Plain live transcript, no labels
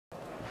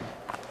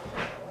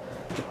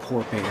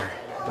poor bear.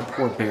 The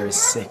poor bear is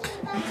sick.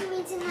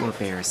 Poor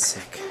bear is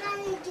sick.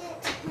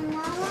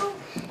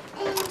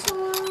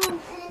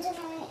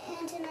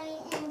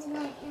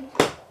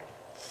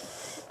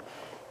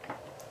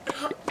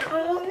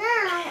 Well,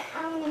 now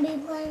I'm going to be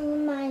playing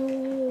with my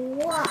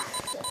watch.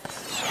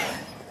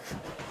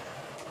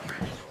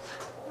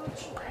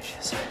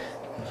 Precious.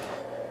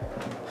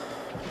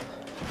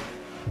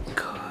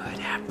 Good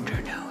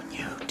afternoon,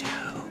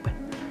 YouTube.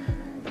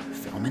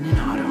 Filming in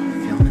auto,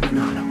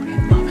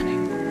 and loving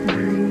it.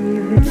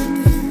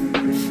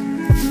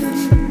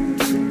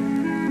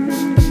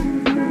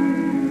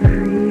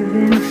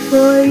 Breathing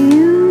for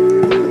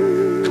you.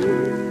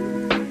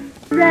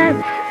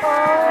 That's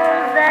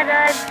all that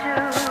I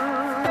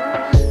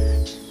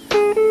do.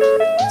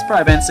 It's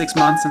probably been 6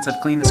 months since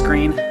I've cleaned the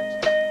screen.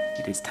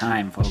 It is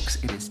time, folks.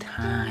 It is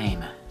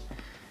time.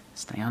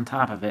 Stay on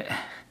top of it.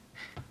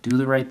 Do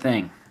the right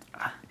thing.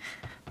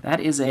 That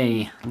is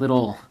a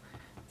little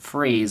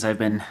phrase I've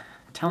been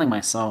telling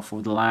myself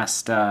over the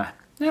last, I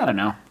don't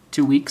know,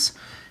 2 weeks.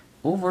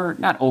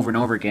 Not over and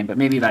over again, but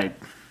maybe like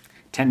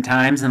 10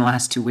 times in the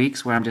last 2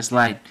 weeks where I'm just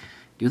like,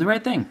 do the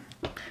right thing.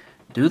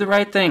 Do the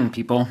right thing,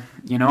 people.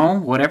 You know,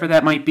 whatever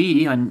that might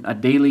be, on a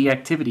daily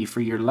activity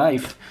for your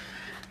life.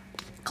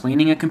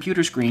 Cleaning a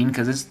computer screen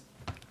because it's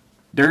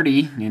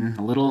dirty and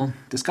a little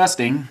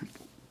disgusting.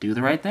 Do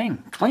the right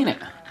thing. Clean it,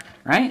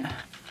 right?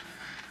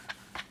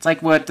 It's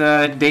like what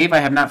Dave, I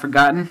have not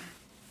forgotten,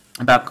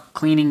 about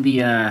cleaning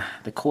the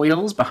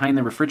coils behind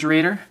the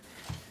refrigerator.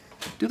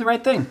 Do the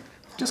right thing.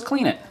 Just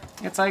clean it.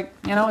 It's like,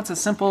 you know, it's a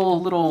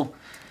simple little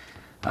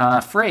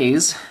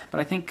phrase, but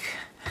I think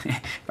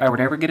if I were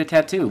to ever get a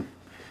tattoo,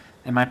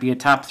 it might be a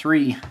top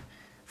 3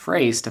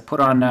 phrase to put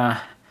on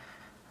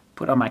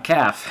my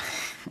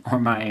calf or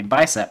my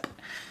bicep.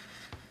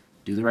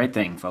 Do the right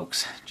thing,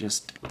 folks.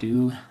 Just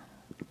do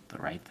the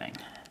right thing.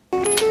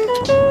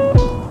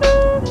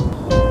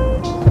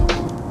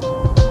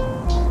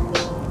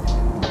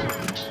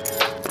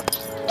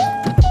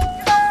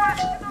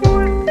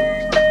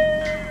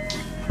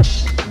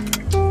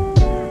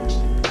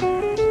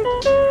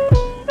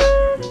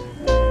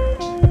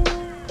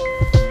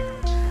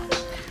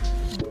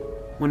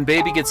 When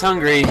baby gets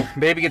hungry,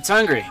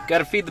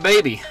 Gotta feed the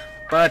baby.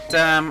 But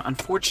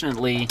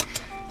unfortunately,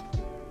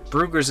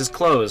 Bruegger's is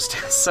closed,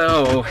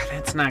 so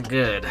that's not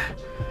good.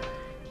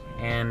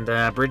 And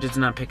Bridget's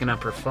not picking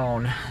up her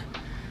phone.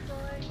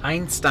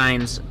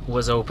 Einstein's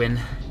was open,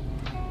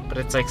 but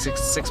it's like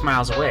six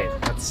miles away.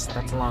 That's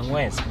a long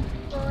ways.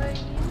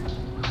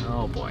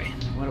 Oh boy,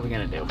 what are we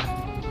gonna do?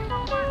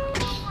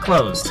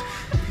 Closed.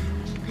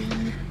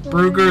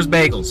 Bruegger's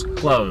Bagels,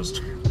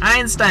 closed.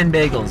 Einstein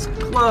Bagels,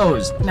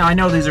 closed. Now I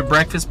know these are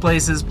breakfast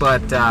places,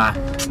 but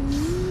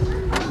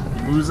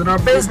losing our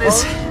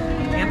business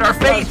and our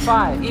faith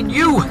in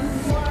you.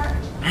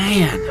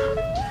 Man.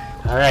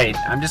 Alright,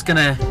 I'm just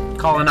gonna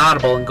call an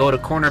audible and go to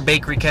Corner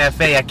Bakery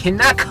Cafe. I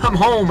cannot come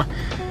home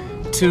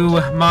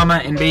to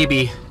mama and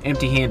baby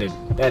empty-handed.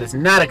 That is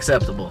not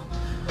acceptable.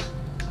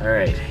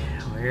 Alright,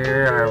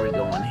 where are we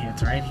going?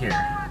 It's right here.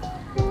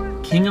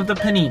 King of the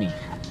Panini.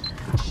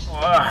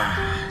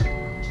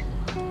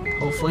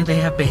 Hopefully they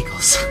have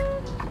bagels.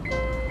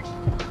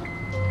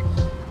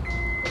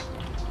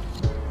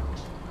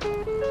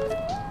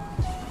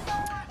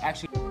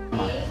 Actually, The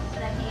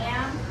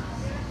ham,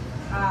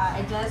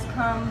 it does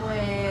come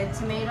with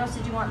tomatoes.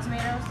 Did you want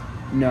tomatoes?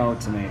 no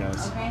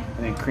tomatoes. Okay.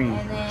 And then cream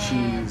And then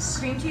cheese.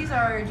 cream cheese,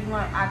 or do you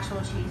want actual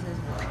cheese as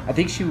well? I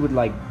think she would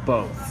like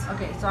both.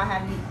 Okay, so I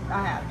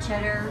have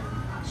cheddar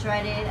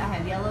shredded. I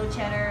have yellow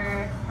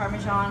cheddar,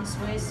 Parmesan,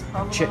 Swiss,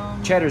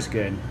 provolone. Cheddar's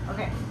good.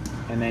 Okay,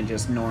 And then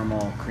just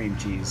normal cream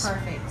cheese.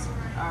 perfect.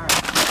 All right.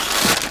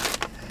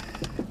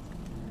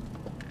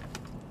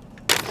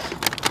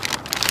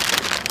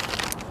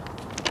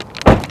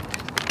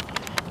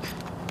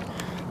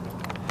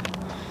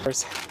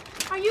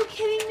 Are you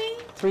kidding me?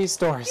 3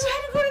 stores. You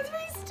had to go to 3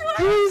 stores?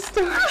 3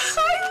 stores. I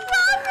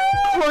love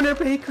it! Corner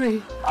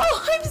Bakery.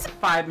 Oh, I'm so...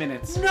 5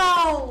 minutes.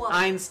 No!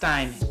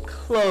 Einstein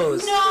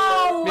closed.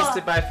 No! Missed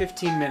it by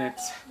 15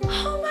 minutes.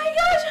 Oh my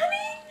gosh,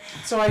 honey!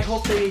 So I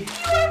hope they. You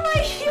are my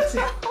hero!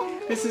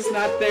 This is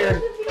not their.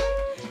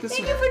 This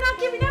Thank you for not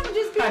giving up and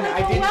just being like, I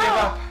didn't give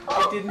wow. up.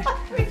 I didn't.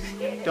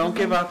 appreciate it. Don't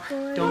give up.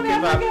 Don't give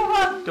ever up. give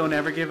up. Don't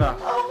ever give up.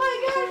 Oh my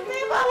gosh,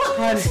 babe, I love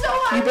Honey, you so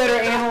much. you better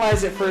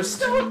analyze it first.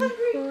 So hungry.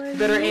 You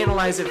better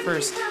analyze it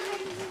first.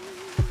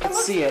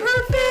 Let's see it.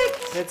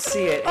 Perfect. Let's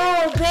see it.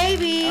 Oh,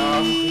 baby.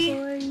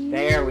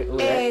 There we. Ooh,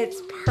 that-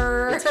 It's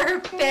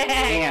perfect.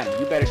 Damn,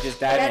 you better just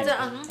dive in.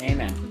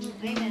 Amen.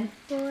 Amen.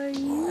 I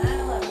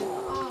love it.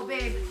 Oh,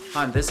 babe.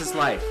 Hon, this is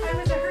life. I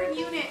was a hurt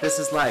unit. This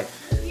is life.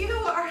 You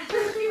are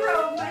the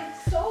hero of my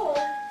soul.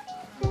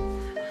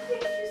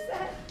 Thank you,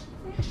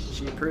 Seth.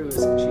 She approves.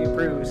 She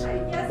approves.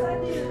 Yes, I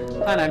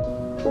do. Hon,